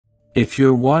If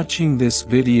you're watching this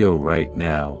video right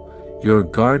now, your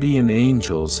guardian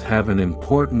angels have an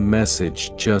important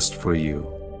message just for you.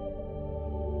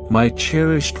 My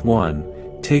cherished one,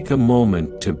 take a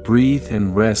moment to breathe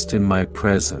and rest in my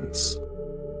presence.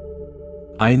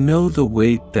 I know the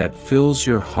weight that fills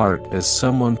your heart as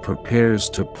someone prepares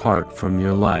to part from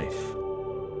your life.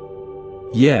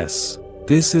 Yes,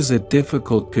 this is a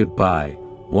difficult goodbye,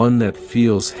 one that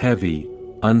feels heavy,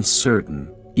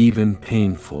 uncertain, even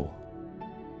painful.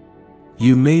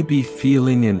 You may be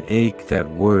feeling an ache that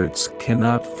words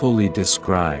cannot fully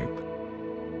describe.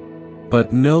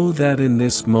 But know that in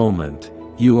this moment,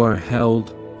 you are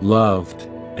held, loved,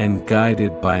 and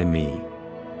guided by me.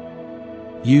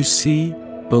 You see,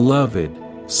 beloved,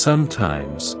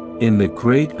 sometimes, in the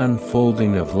great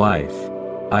unfolding of life,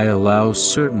 I allow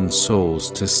certain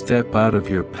souls to step out of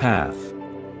your path,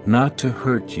 not to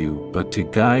hurt you but to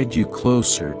guide you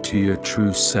closer to your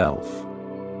true self.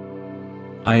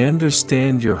 I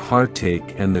understand your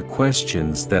heartache and the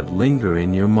questions that linger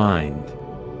in your mind.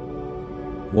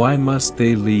 Why must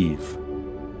they leave?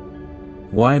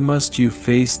 Why must you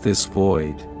face this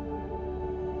void?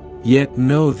 Yet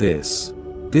know this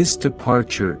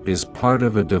departure is part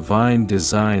of a divine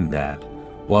design that,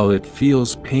 while it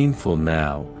feels painful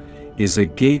now, is a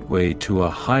gateway to a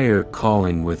higher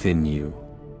calling within you.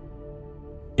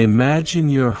 Imagine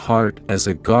your heart as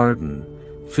a garden,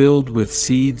 filled with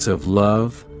seeds of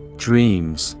love,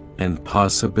 dreams, and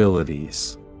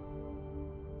possibilities.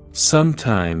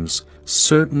 Sometimes,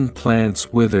 certain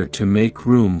plants wither to make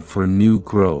room for new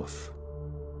growth.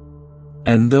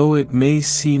 And though it may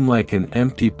seem like an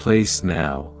empty place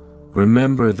now,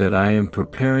 remember that I am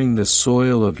preparing the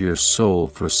soil of your soul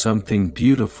for something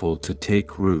beautiful to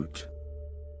take root.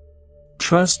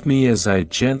 Trust me as I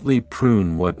gently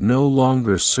prune what no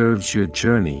longer serves your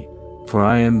journey, for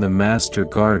I am the master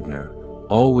gardener,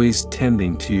 always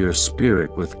tending to your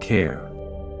spirit with care.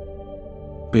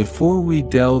 Before we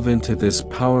delve into this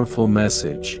powerful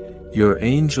message, your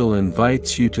angel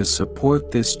invites you to support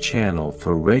this channel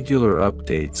for regular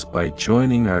updates by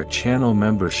joining our channel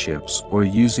memberships or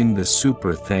using the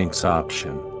Super Thanks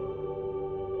option.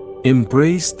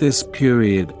 Embrace this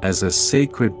period as a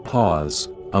sacred pause,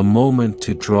 a moment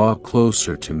to draw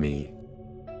closer to me.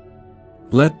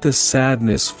 Let the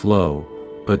sadness flow,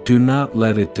 but do not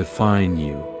let it define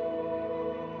you.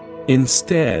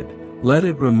 Instead, let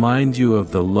it remind you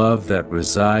of the love that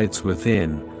resides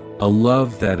within, a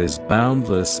love that is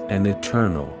boundless and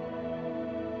eternal.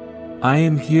 I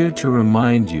am here to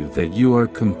remind you that you are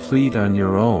complete on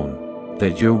your own,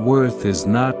 that your worth is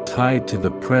not tied to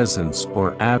the presence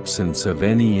or absence of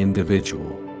any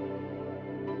individual.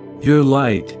 Your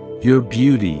light, your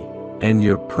beauty, and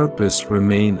your purpose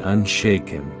remain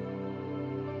unshaken.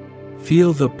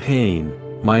 Feel the pain,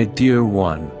 my dear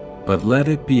one, but let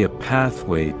it be a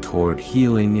pathway toward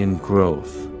healing and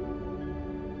growth.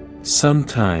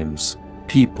 Sometimes,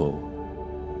 people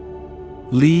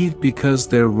leave because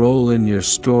their role in your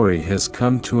story has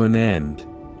come to an end,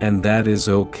 and that is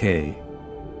okay.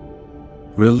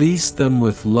 Release them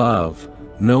with love,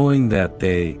 knowing that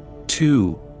they,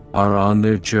 too, are on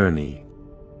their journey.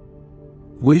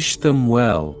 Wish them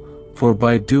well, for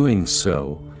by doing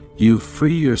so, you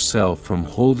free yourself from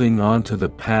holding on to the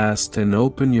past and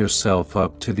open yourself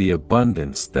up to the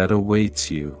abundance that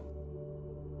awaits you.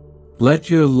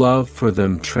 Let your love for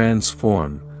them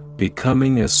transform,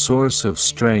 becoming a source of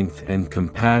strength and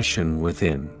compassion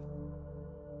within.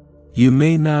 You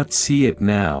may not see it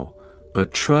now,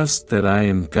 but trust that I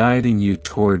am guiding you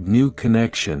toward new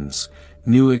connections,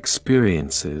 new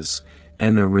experiences,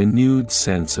 and a renewed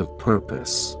sense of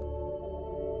purpose.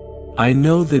 I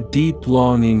know the deep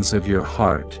longings of your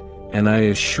heart, and I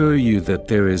assure you that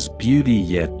there is beauty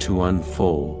yet to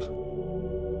unfold.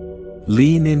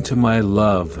 Lean into my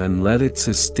love and let it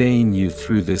sustain you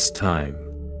through this time.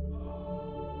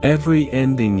 Every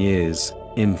ending is,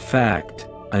 in fact,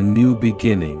 a new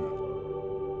beginning.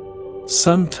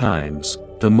 Sometimes,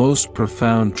 the most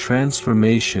profound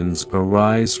transformations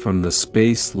arise from the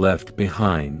space left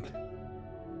behind.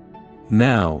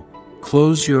 Now,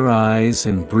 close your eyes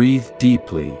and breathe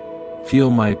deeply, feel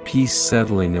my peace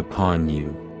settling upon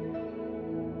you.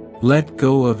 Let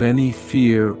go of any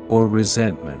fear or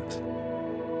resentment.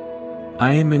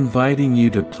 I am inviting you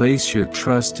to place your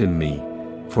trust in me,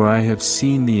 for I have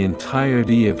seen the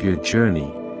entirety of your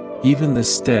journey, even the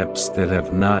steps that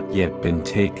have not yet been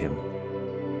taken.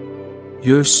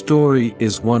 Your story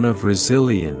is one of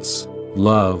resilience,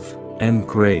 love, and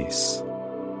grace.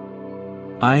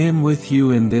 I am with you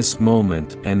in this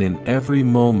moment and in every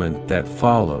moment that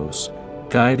follows,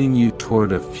 guiding you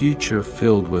toward a future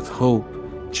filled with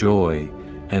hope, joy,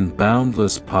 and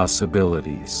boundless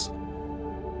possibilities.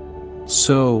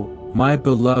 So, my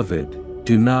beloved,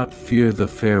 do not fear the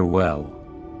farewell.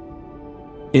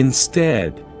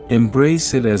 Instead,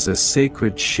 embrace it as a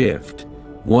sacred shift,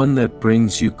 one that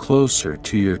brings you closer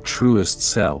to your truest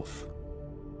self.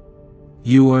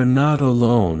 You are not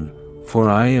alone, for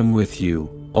I am with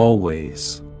you,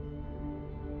 always.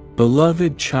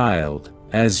 Beloved child,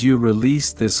 as you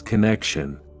release this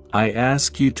connection, I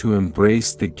ask you to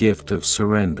embrace the gift of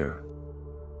surrender.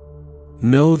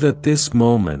 Know that this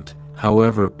moment,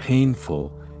 however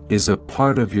painful, is a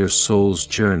part of your soul's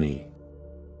journey.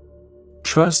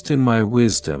 Trust in my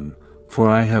wisdom, for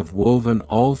I have woven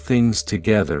all things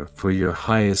together for your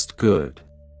highest good.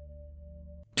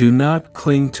 Do not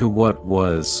cling to what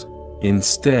was,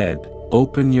 instead,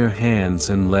 open your hands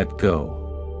and let go.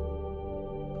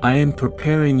 I am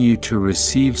preparing you to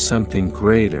receive something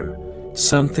greater,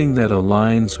 something that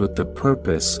aligns with the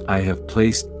purpose I have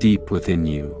placed deep within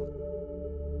you.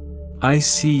 I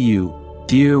see you,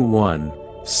 dear one,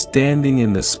 standing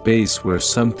in the space where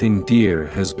something dear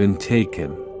has been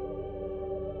taken.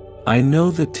 I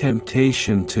know the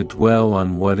temptation to dwell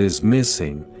on what is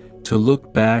missing, to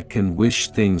look back and wish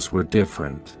things were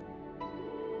different.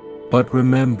 But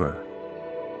remember,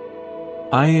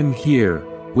 I am here,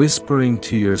 whispering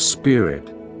to your spirit,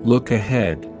 look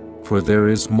ahead, for there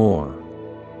is more.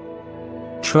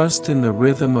 Trust in the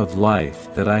rhythm of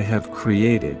life that I have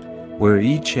created, where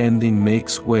each ending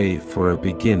makes way for a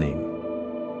beginning.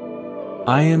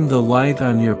 I am the light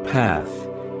on your path,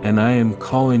 and I am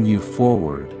calling you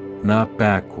forward, not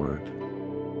backward.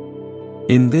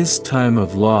 In this time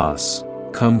of loss,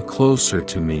 come closer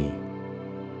to me.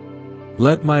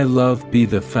 Let my love be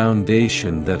the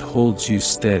foundation that holds you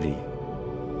steady.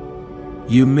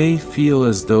 You may feel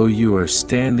as though you are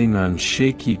standing on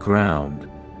shaky ground,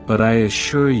 but I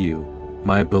assure you,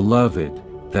 my beloved,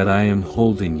 that I am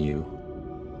holding you.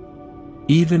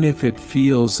 Even if it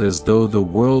feels as though the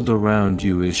world around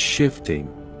you is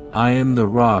shifting, I am the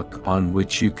rock on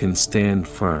which you can stand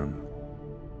firm.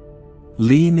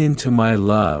 Lean into my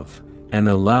love, and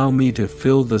allow me to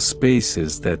fill the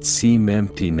spaces that seem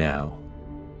empty now.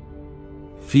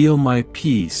 Feel my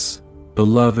peace,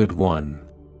 beloved one.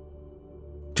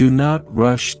 Do not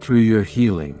rush through your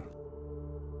healing.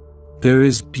 There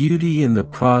is beauty in the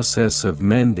process of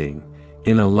mending,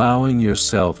 in allowing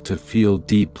yourself to feel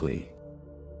deeply.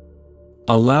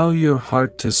 Allow your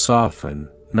heart to soften,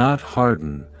 not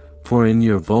harden, for in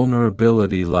your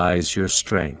vulnerability lies your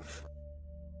strength.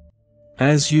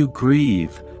 As you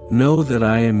grieve, know that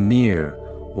I am near,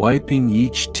 wiping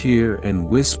each tear and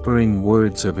whispering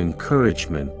words of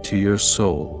encouragement to your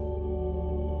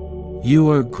soul. You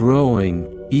are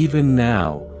growing, even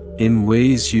now, in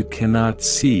ways you cannot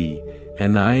see,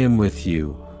 and I am with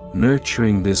you,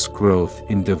 nurturing this growth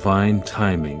in divine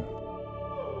timing.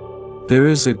 There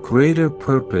is a greater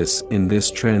purpose in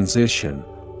this transition,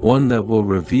 one that will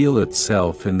reveal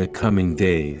itself in the coming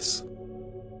days.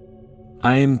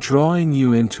 I am drawing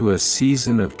you into a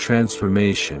season of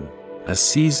transformation, a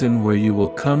season where you will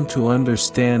come to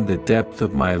understand the depth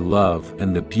of my love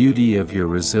and the beauty of your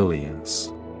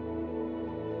resilience.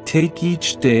 Take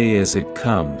each day as it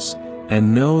comes,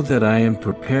 and know that I am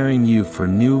preparing you for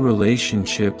new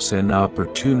relationships and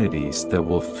opportunities that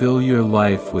will fill your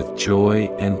life with joy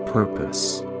and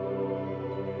purpose.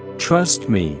 Trust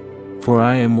me, for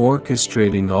I am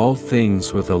orchestrating all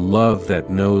things with a love that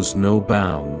knows no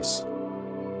bounds.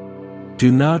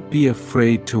 Do not be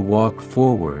afraid to walk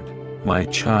forward, my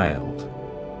child.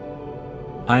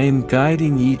 I am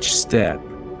guiding each step,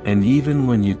 and even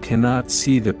when you cannot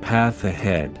see the path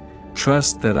ahead,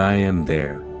 trust that I am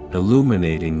there,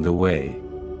 illuminating the way.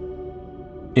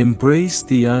 Embrace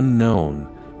the unknown,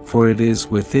 for it is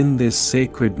within this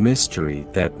sacred mystery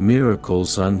that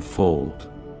miracles unfold.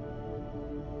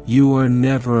 You are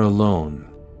never alone.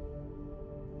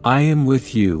 I am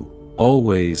with you,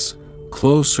 always,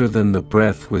 closer than the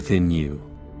breath within you.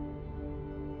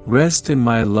 Rest in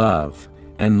my love,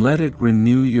 and let it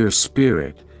renew your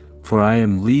spirit, for I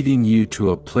am leading you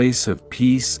to a place of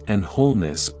peace and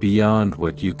wholeness beyond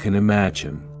what you can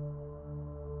imagine.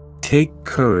 Take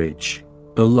courage,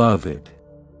 beloved.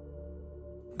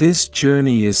 This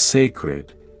journey is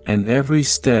sacred, and every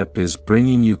step is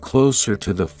bringing you closer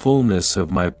to the fullness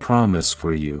of my promise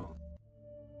for you.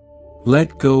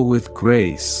 Let go with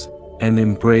grace, and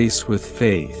embrace with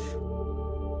faith.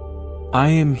 I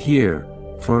am here,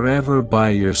 forever by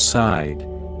your side,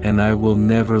 and I will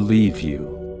never leave you.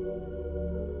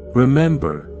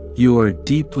 Remember, you are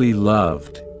deeply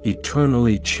loved,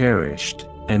 eternally cherished,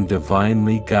 and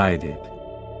divinely guided.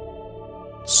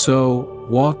 So,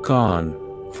 walk on,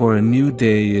 for a new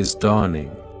day is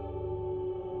dawning.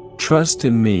 Trust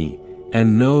in me,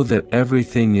 and know that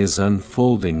everything is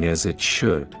unfolding as it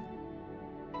should.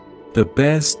 The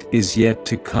best is yet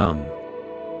to come.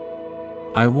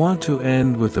 I want to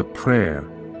end with a prayer.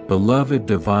 Beloved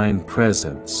Divine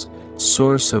Presence,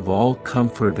 source of all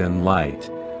comfort and light,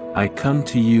 I come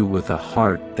to you with a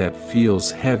heart that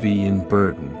feels heavy and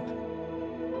burdened.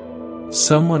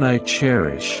 Someone I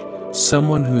cherish,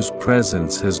 someone whose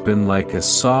presence has been like a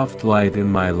soft light in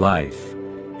my life,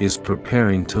 is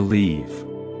preparing to leave.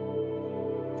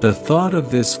 The thought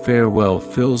of this farewell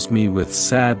fills me with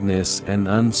sadness and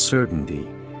uncertainty,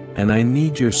 and I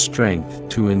need your strength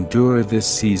to endure this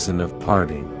season of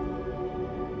parting.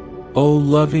 O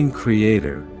loving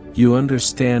Creator, you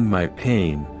understand my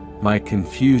pain, my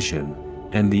confusion,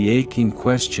 and the aching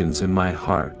questions in my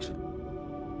heart.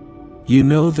 You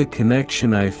know the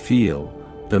connection I feel,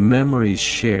 the memories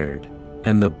shared,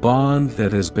 and the bond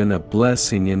that has been a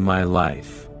blessing in my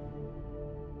life.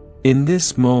 In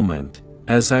this moment,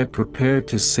 as I prepare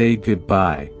to say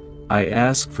goodbye, I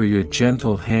ask for your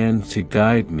gentle hand to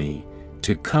guide me,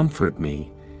 to comfort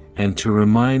me, and to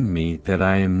remind me that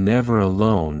I am never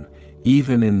alone,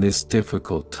 even in this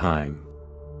difficult time.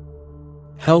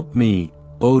 Help me,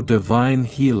 O Divine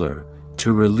Healer,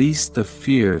 to release the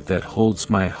fear that holds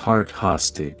my heart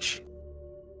hostage.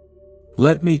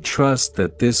 Let me trust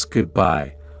that this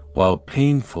goodbye, while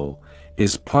painful,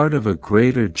 is part of a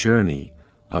greater journey,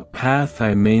 a path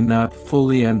I may not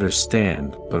fully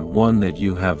understand but one that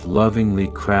you have lovingly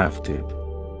crafted.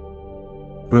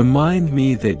 Remind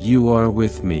me that you are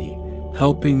with me,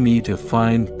 helping me to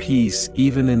find peace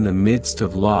even in the midst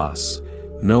of loss,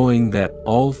 knowing that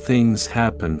all things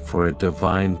happen for a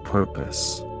divine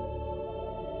purpose.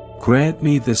 Grant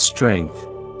me the strength,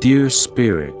 dear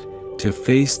Spirit, to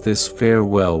face this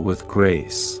farewell with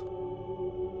grace.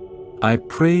 I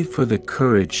pray for the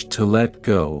courage to let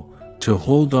go, to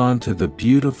hold on to the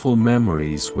beautiful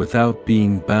memories without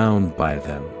being bound by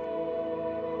them.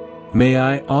 May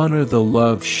I honor the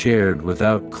love shared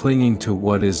without clinging to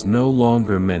what is no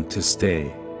longer meant to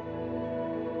stay.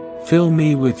 Fill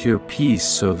me with your peace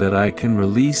so that I can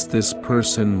release this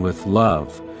person with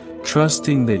love,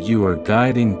 trusting that you are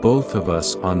guiding both of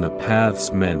us on the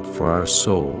paths meant for our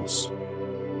souls.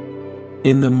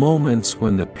 In the moments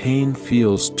when the pain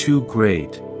feels too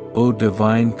great, O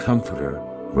Divine Comforter,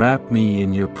 wrap me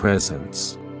in your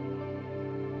presence.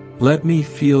 Let me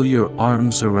feel your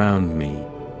arms around me,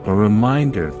 a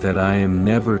reminder that I am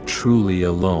never truly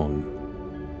alone.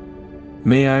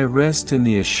 May I rest in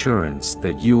the assurance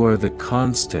that you are the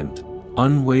constant,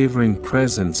 unwavering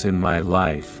presence in my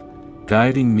life,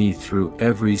 guiding me through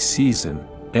every season,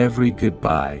 every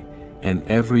goodbye, and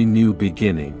every new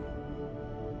beginning.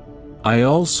 I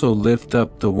also lift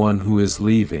up the one who is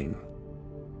leaving.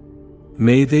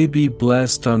 May they be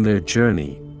blessed on their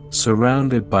journey,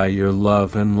 surrounded by your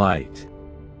love and light.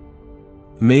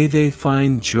 May they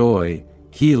find joy,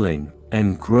 healing,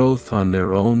 and growth on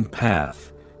their own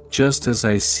path, just as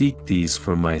I seek these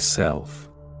for myself.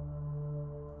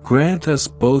 Grant us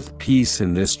both peace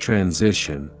in this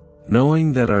transition,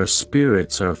 knowing that our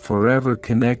spirits are forever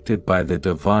connected by the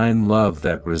divine love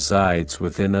that resides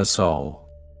within us all.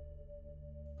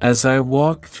 As I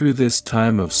walk through this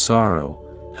time of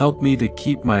sorrow, help me to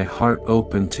keep my heart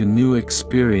open to new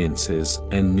experiences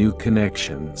and new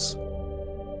connections.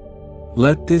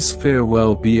 Let this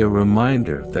farewell be a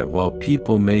reminder that while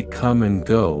people may come and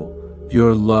go,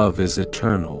 your love is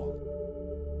eternal.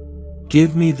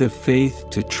 Give me the faith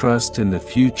to trust in the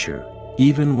future,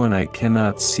 even when I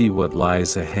cannot see what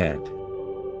lies ahead.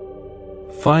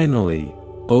 Finally,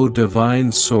 O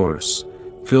Divine Source,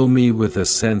 fill me with a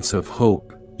sense of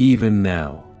hope, even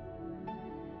now.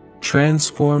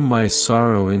 Transform my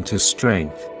sorrow into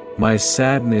strength, my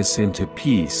sadness into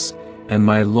peace, and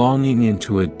my longing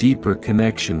into a deeper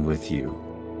connection with you.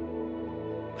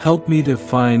 Help me to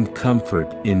find comfort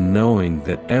in knowing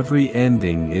that every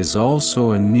ending is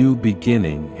also a new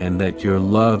beginning and that your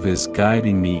love is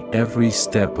guiding me every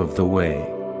step of the way.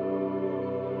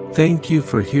 Thank you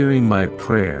for hearing my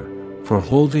prayer, for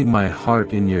holding my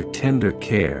heart in your tender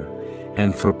care,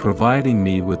 and for providing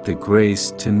me with the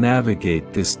grace to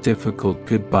navigate this difficult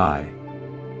goodbye.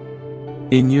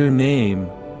 In your name,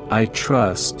 I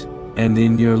trust, and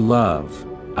in your love,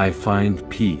 I find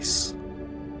peace.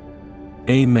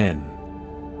 Amen.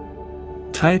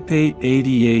 Type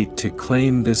 888 to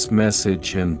claim this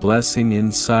message and blessing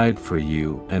inside for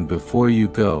you, and before you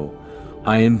go,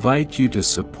 I invite you to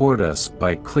support us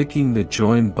by clicking the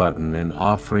join button and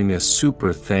offering a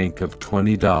super thank of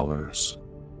 $20.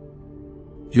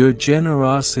 Your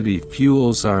generosity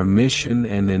fuels our mission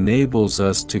and enables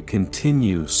us to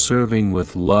continue serving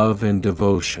with love and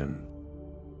devotion.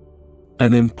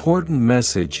 An important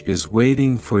message is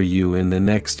waiting for you in the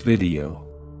next video.